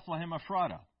out of Bethlehem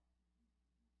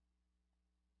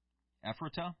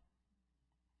Ephratah.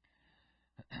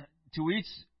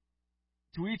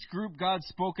 To each group, God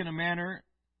spoke in a manner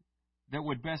that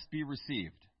would best be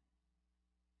received.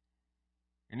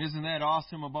 And isn't that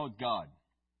awesome about God?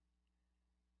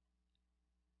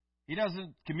 He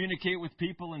doesn't communicate with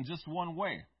people in just one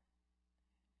way.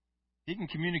 He can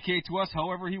communicate to us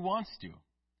however He wants to.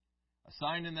 A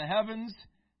sign in the heavens,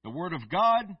 the Word of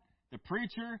God, the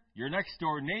preacher, your next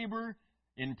door neighbor,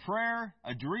 in prayer,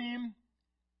 a dream,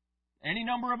 any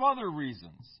number of other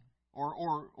reasons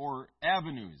or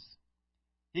avenues.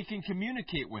 He can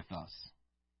communicate with us.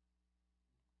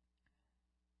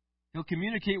 He'll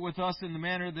communicate with us in the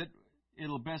manner that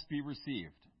it'll best be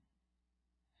received.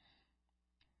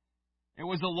 It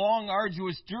was a long,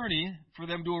 arduous journey for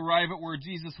them to arrive at where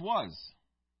Jesus was.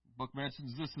 The book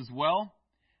mentions this as well.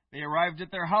 They arrived at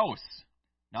their house,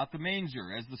 not the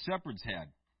manger, as the shepherds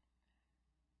had.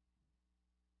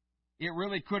 It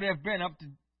really could have been up to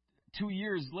 2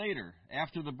 years later,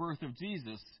 after the birth of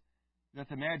Jesus, that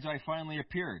the Magi finally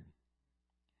appeared.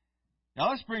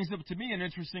 Now this brings up to me an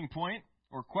interesting point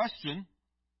or question.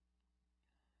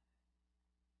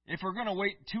 If we're going to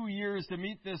wait 2 years to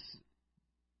meet this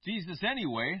Jesus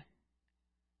anyway,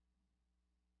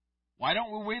 why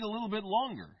don't we wait a little bit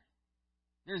longer?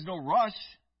 There's no rush.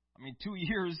 2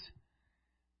 years,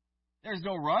 there's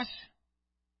no rush.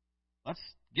 Let's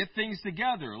get things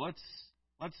together. Let's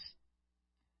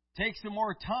take some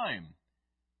more time.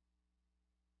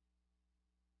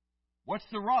 What's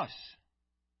the rush?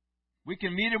 We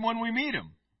can meet him when we meet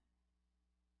him.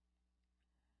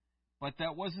 But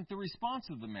that wasn't the response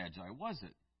of the Magi, was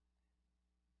it?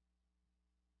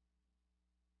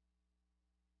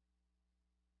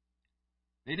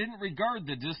 They didn't regard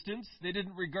the distance. They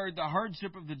didn't regard the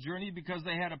hardship of the journey because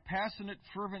they had a passionate,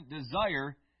 fervent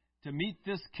desire to meet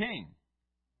this king.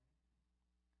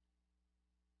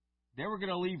 They were going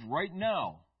to leave right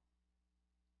now.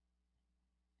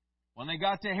 When they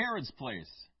got to Herod's place,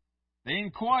 they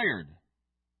inquired,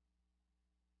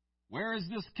 "Where is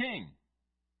this king?"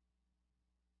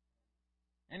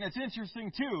 And it's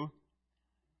interesting, too.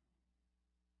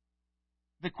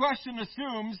 The question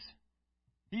assumes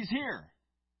he's here.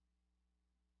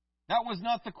 That was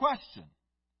not the question.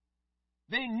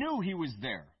 They knew he was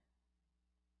there.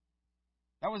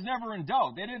 That was never in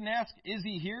doubt. They didn't ask, is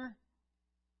he here?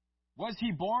 Was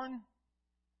he born?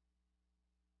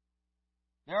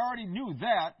 They already knew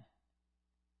that.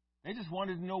 They just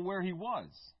wanted to know where he was.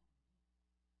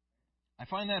 I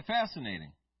find that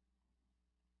fascinating.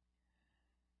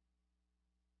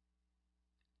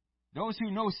 Those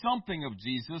who know something of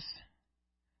Jesus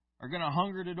are going to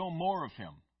hunger to know more of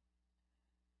him.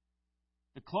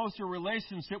 The closer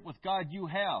relationship with God you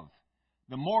have,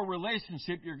 the more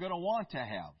relationship you're going to want to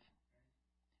have.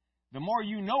 The more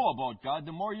you know about God,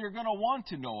 the more you're going to want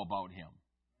to know about him.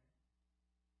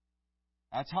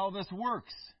 That's how this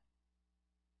works.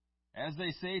 As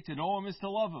they say, to know him is to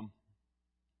love him.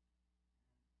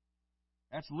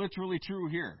 That's literally true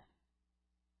here.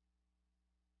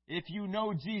 If you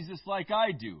know Jesus like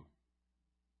I do,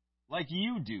 like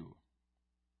you do,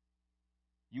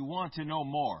 you want to know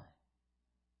more.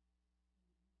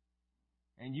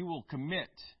 And you will commit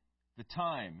the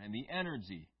time and the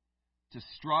energy to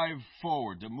strive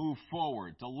forward, to move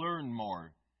forward, to learn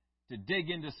more, to dig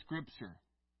into Scripture,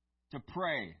 to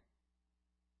pray,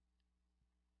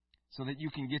 so that you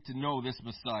can get to know this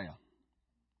Messiah.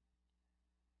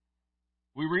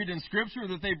 We read in Scripture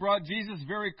that they brought Jesus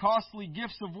very costly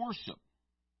gifts of worship.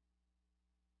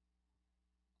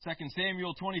 2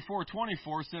 Samuel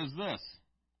 24:24 says this.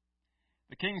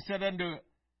 The king said unto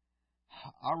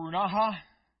Araunah,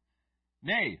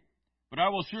 "Nay, but I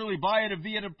will surely buy it of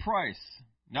thee at a price.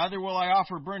 Neither will I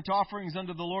offer burnt offerings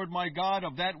unto the Lord my God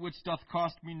of that which doth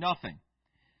cost me nothing."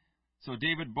 So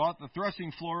David bought the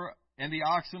threshing floor and the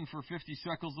oxen for 50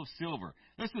 shekels of silver.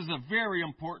 This is a very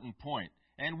important point.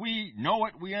 And we know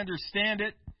it, we understand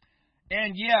it,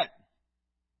 and yet,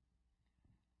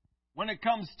 when it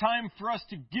comes time for us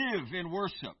to give in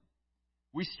worship,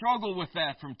 we struggle with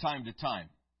that from time to time.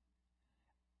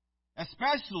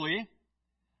 Especially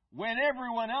when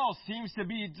everyone else seems to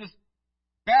be just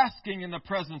basking in the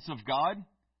presence of God,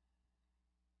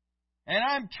 and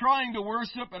I'm trying to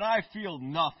worship and I feel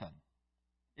nothing.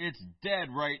 It's dead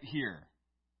right here.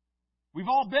 We've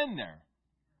all been there.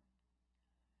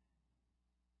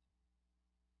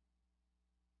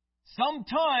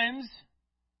 Sometimes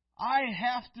I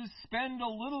have to spend a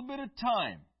little bit of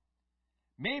time.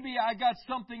 Maybe I got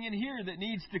something in here that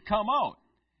needs to come out.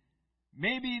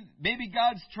 Maybe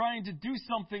God's trying to do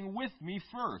something with me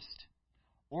first.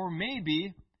 Or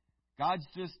maybe God's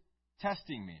just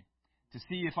testing me to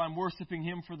see if I'm worshiping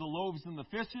him for the loaves and the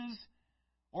fishes,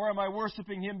 or am I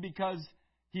worshiping him because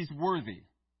he's worthy?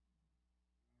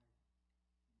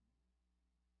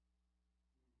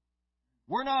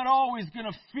 We're not always going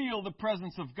to feel the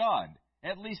presence of God,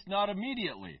 at least not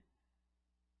immediately.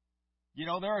 You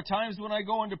know, there are times when I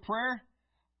go into prayer,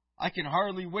 I can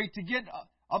hardly wait to get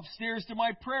upstairs to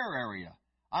my prayer area.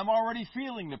 I'm already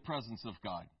feeling the presence of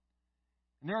God.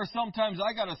 And there are some times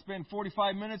I got to spend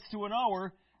 45 minutes to an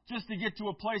hour just to get to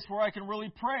a place where I can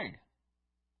really pray.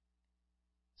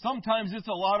 Sometimes it's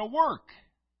a lot of work.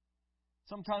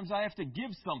 Sometimes I have to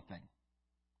give something.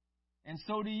 And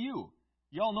so do you.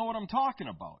 Y'all know what I'm talking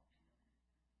about.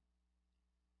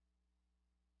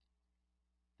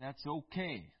 That's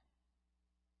okay.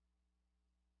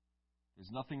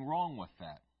 There's nothing wrong with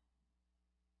that.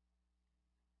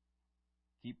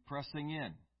 Keep pressing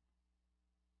in.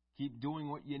 Keep doing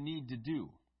what you need to do.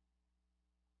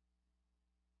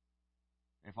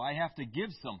 If I have to give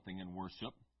something in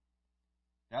worship,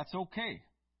 that's okay.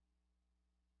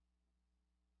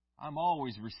 I'm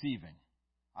always receiving.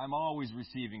 I'm always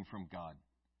receiving from God.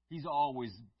 He's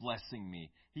always blessing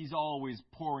me. He's always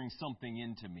pouring something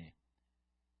into me.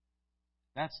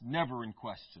 That's never in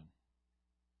question.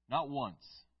 Not once.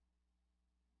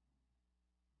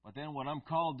 But then when I'm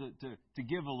called to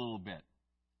give a little bit,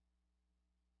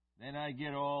 then I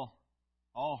get all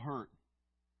hurt.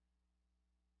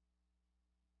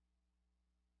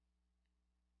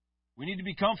 We need to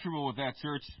be comfortable with that,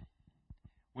 church.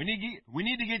 We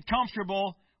need to get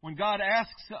comfortable when God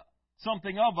asks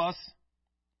something of us.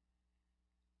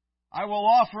 I will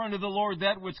offer unto the Lord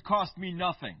that which cost me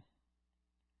nothing.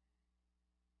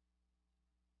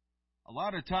 A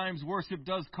lot of times worship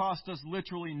does cost us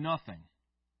literally nothing.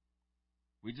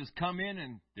 We just come in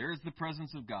and there's the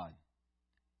presence of God.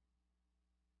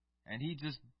 And He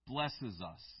just blesses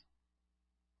us.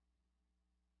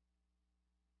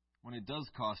 When it does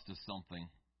cost us something,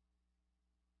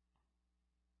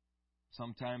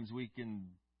 sometimes we can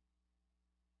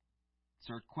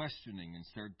start questioning and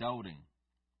start doubting.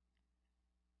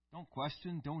 Don't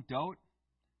question, don't doubt.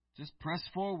 Just press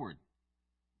forward.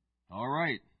 All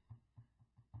right.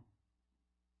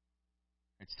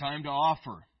 It's time to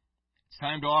offer. It's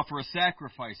time to offer a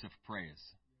sacrifice of praise.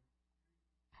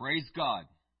 Praise God.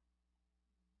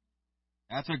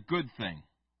 That's a good thing.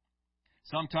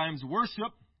 Sometimes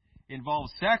worship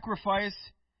involves sacrifice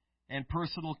and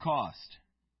personal cost.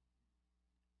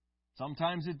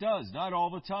 Sometimes it does. Not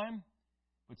all the time,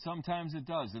 but sometimes it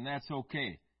does, and that's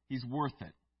okay. He's worth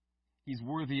it. He's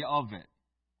worthy of it.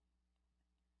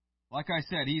 Like I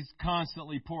said, He's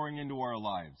constantly pouring into our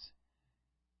lives.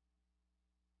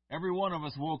 Every one of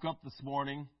us woke up this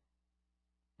morning,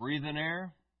 breathing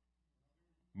air,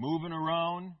 moving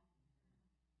around,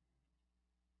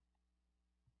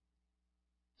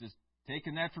 just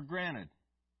taking that for granted.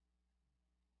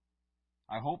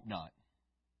 I hope not.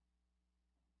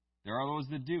 There are those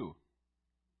that do.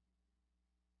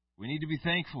 We need to be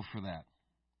thankful for that.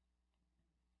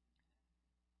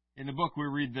 In the book we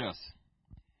read this.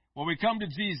 When we come to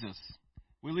Jesus,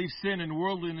 we leave sin and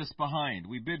worldliness behind.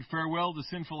 We bid farewell to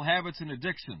sinful habits and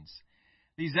addictions.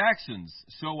 These actions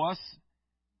show us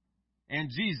and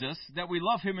Jesus that we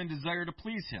love Him and desire to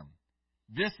please Him.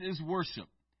 This is worship.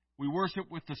 We worship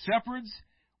with the shepherds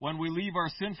when we leave our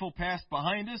sinful past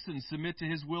behind us and submit to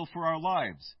His will for our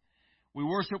lives. We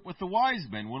worship with the wise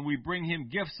men when we bring Him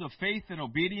gifts of faith and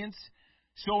obedience,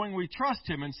 showing we trust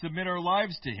Him and submit our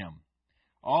lives to Him.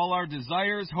 All our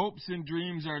desires, hopes, and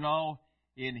dreams are now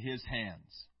in His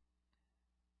hands.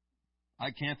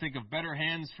 I can't think of better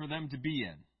hands for them to be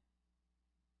in.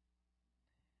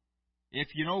 If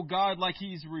you know God like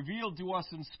He's revealed to us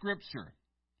in Scripture,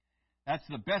 that's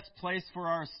the best place for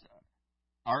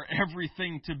our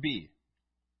everything to be,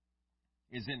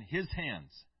 is in His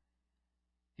hands.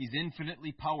 He's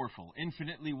infinitely powerful,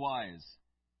 infinitely wise.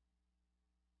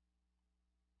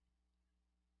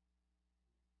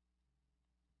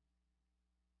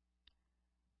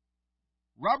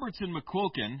 Robertson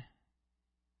McQuilkin,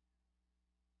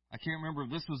 I can't remember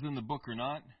if this was in the book or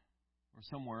not, or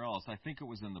somewhere else. I think it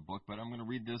was in the book, but I'm going to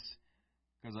read this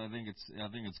because I think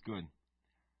it's good.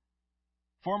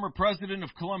 Former president of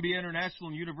Columbia International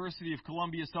and University of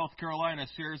Columbia, South Carolina,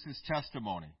 shares his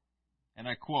testimony. And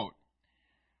I quote,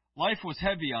 "Life was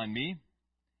heavy on me.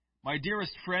 My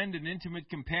dearest friend and intimate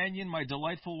companion, my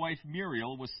delightful wife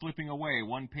Muriel, was slipping away,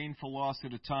 one painful loss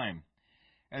at a time,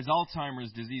 as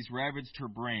Alzheimer's disease ravaged her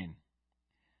brain.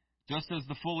 Just as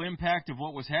the full impact of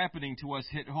what was happening to us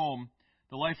hit home,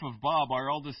 the life of Bob, our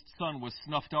eldest son, was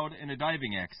snuffed out in a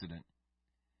diving accident.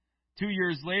 2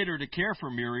 years later, to care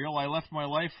for Muriel, I left my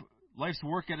life's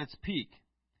work at its peak.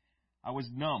 I was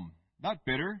numb, not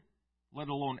bitter, let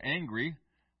alone angry.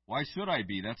 Why should I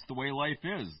be? That's the way life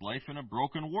is, life in a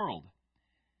broken world.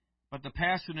 But the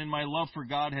passion in my love for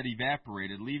God had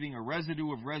evaporated, leaving a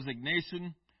residue of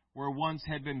resignation where once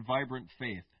had been vibrant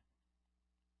faith.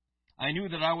 I knew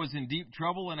that I was in deep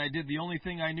trouble, and I did the only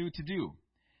thing I knew to do.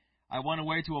 I went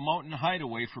away to a mountain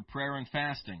hideaway for prayer and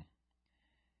fasting.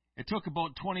 It took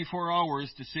about 24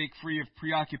 hours to shake free of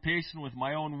preoccupation with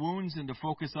my own wounds and to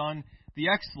focus on the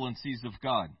excellencies of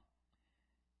God.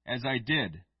 As I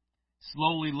did,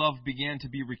 slowly love began to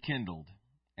be rekindled,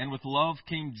 and with love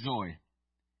came joy.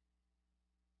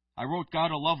 I wrote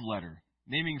God a love letter,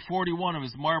 naming 41 of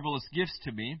His marvelous gifts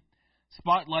to me,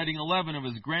 spotlighting 11 of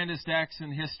His grandest acts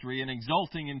in history, and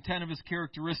exulting in 10 of His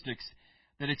characteristics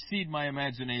that exceed my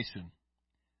imagination.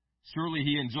 Surely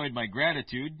He enjoyed my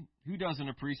gratitude. Who doesn't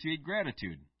appreciate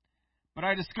gratitude? But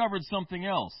I discovered something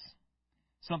else.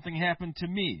 Something happened to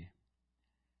me.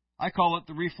 I call it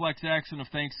the reflex action of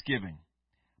thanksgiving.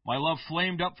 My love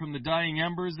flamed up from the dying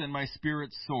embers, and my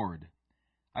spirit soared.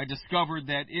 I discovered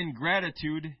that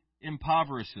ingratitude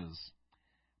impoverishes,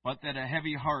 but that a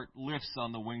heavy heart lifts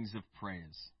on the wings of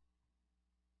praise.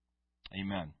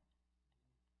 Amen.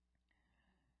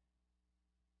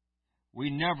 We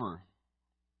never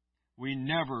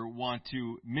want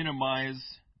to minimize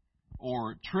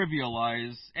or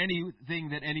trivialize anything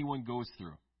that anyone goes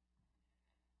through.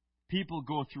 People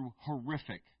go through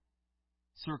horrific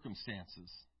circumstances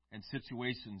and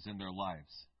situations in their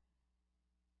lives.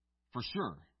 For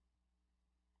sure.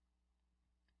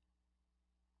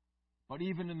 But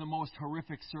even in the most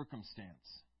horrific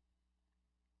circumstance,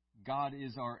 God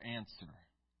is our answer.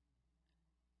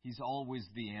 He's always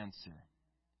the answer.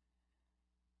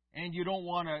 And you don't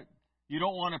want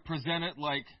to present it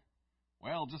like,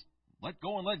 well, just let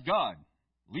go and let God.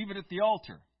 Leave it at the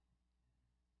altar.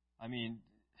 I mean,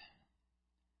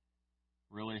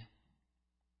 really?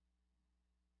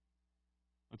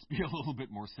 Let's be a little bit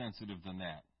more sensitive than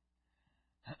that.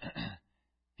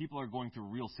 People are going through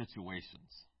real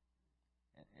situations.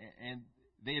 And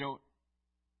they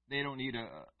don't need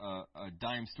a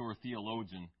dime store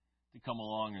theologian to come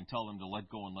along and tell them to let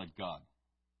go and let God.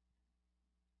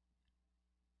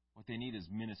 What they need is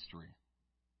ministry.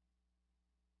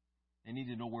 They need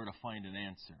to know where to find an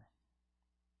answer.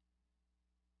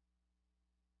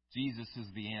 Jesus is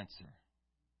the answer.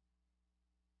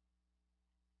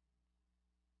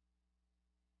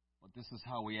 But this is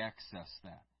how we access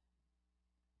that.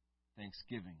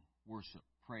 Thanksgiving, worship,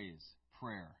 praise,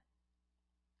 prayer.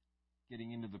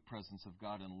 Getting into the presence of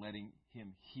God and letting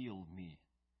Him heal me.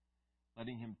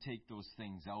 Letting Him take those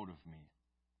things out of me.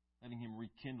 Letting Him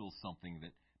rekindle something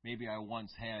that maybe I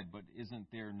once had but isn't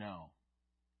there now.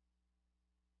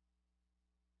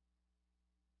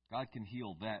 God can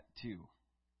heal that too.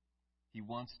 He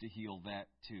wants to heal that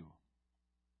too.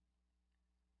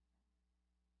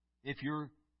 If your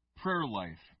prayer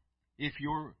life, if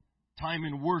your time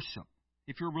in worship,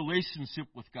 if your relationship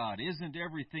with God isn't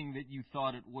everything that you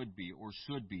thought it would be or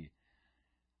should be,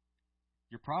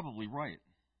 you're probably right.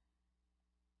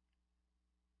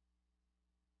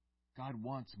 God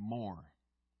wants more.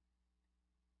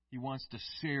 He wants to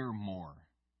share more.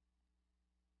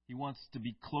 He wants to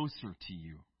be closer to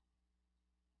you.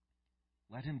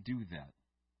 Let Him do that.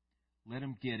 Let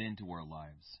Him get into our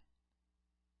lives.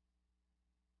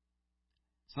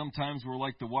 Sometimes we're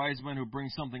like the wise men who bring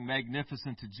something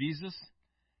magnificent to Jesus.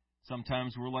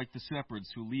 Sometimes we're like the shepherds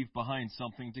who leave behind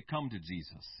something to come to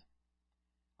Jesus.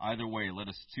 Either way, let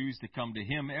us choose to come to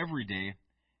Him every day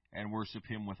and worship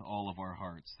Him with all of our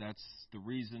hearts. That's the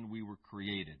reason we were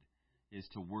created, is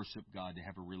to worship God, to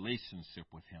have a relationship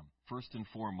with Him, first and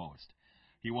foremost.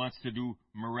 He wants to do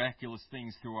miraculous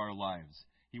things through our lives.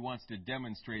 He wants to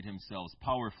demonstrate Himself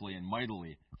powerfully and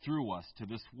mightily through us to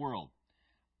this world.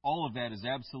 All of that is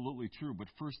absolutely true, but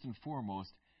first and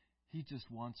foremost, He just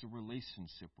wants a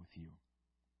relationship with you.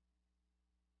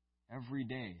 Every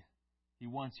day, He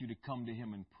wants you to come to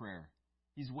Him in prayer.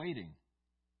 He's waiting.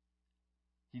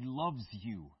 He loves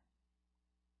you.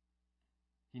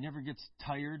 He never gets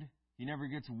tired. He never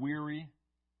gets weary.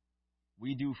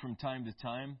 We do from time to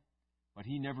time, but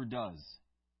He never does.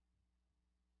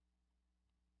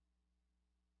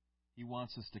 He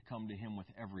wants us to come to Him with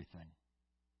everything.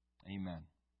 Amen.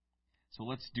 So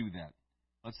let's do that.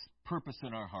 Let's purpose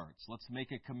in our hearts. Let's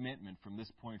make a commitment from this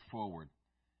point forward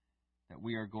that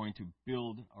we are going to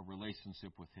build a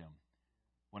relationship with Him.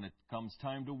 When it comes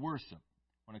time to worship,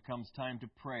 when it comes time to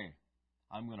pray,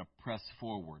 I'm going to press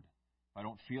forward. If I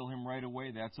don't feel Him right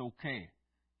away, that's okay.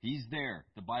 He's there.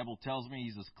 The Bible tells me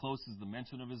He's as close as the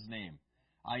mention of His name.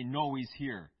 I know He's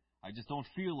here. I just don't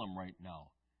feel Him right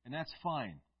now. And that's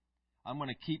fine. I'm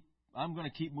going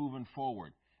to keep moving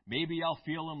forward. Maybe I'll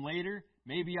feel Him later.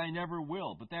 Maybe I never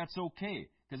will. But that's okay,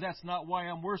 because that's not why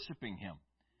I'm worshiping Him.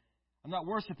 I'm not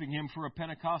worshiping Him for a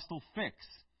Pentecostal fix.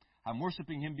 I'm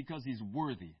worshiping Him because He's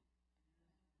worthy.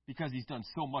 Because He's done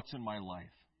so much in my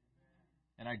life.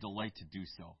 And I delight to do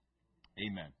so.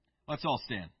 Amen. Let's all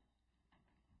stand.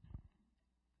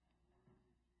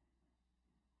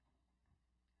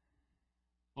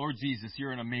 Lord Jesus,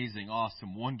 you're an amazing,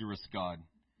 awesome, wondrous God.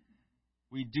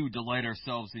 We do delight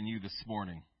ourselves in you this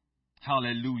morning.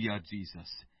 Hallelujah, Jesus.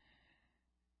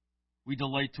 We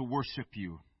delight to worship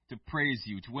you, to praise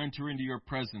you, to enter into your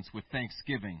presence with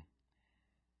thanksgiving,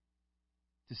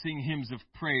 to sing hymns of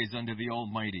praise unto the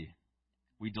Almighty.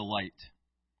 We delight.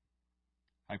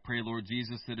 I pray, Lord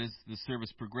Jesus, that as the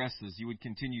service progresses, you would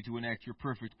continue to enact your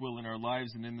perfect will in our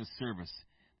lives and in this service,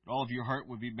 that all of your heart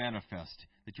would be manifest,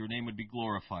 that your name would be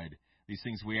glorified. These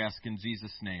things we ask in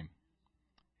Jesus' name.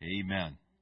 Amen.